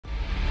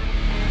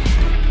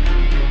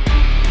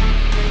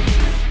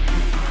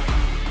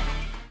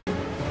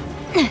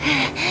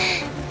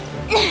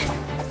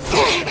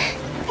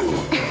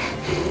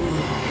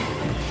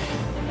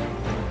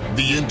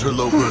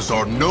interlopers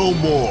are no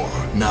more.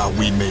 Now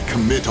we may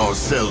commit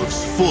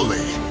ourselves fully.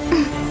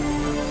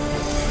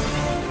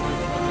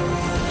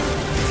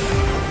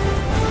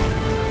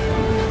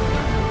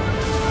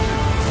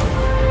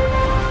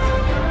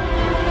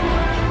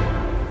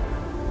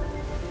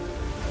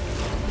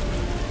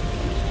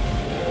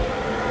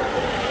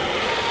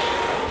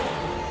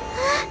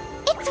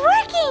 It's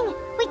working!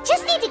 We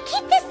just need to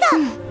keep this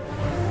up!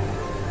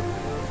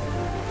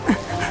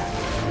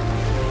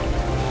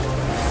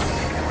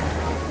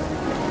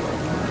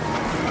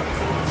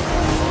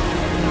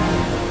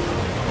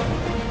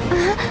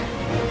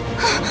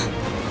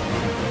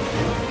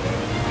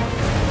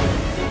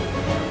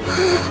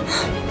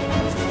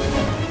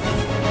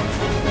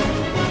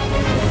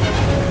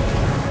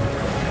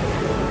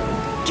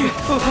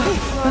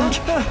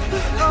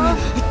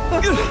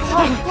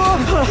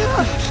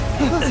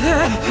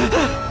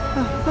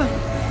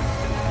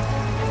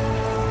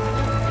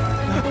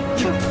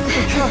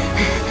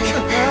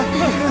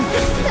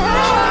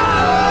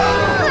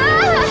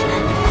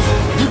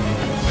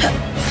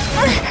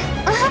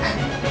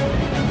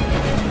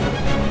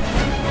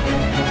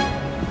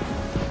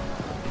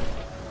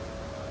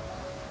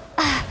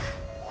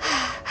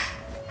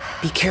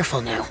 Be careful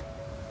now.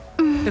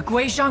 The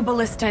Guizhong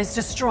Ballista is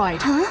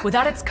destroyed.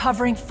 Without its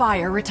covering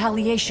fire,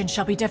 retaliation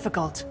shall be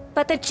difficult.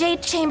 But the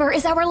Jade Chamber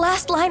is our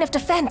last line of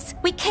defense.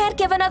 We can't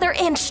give another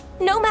inch,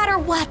 no matter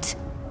what.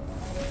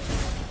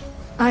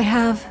 I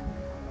have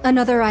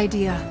another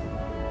idea.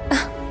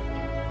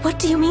 What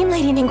do you mean,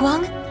 Lady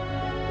Ningguang?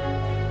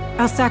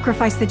 I'll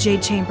sacrifice the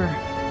Jade Chamber.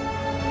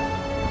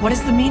 What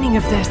is the meaning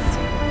of this?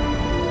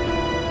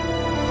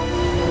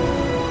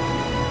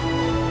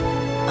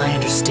 I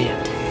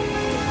understand.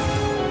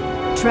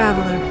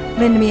 Traveler,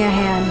 lend me a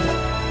hand.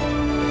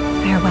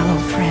 Farewell,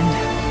 old friend.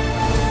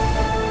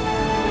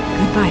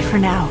 Goodbye for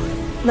now.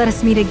 Let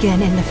us meet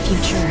again in the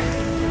future.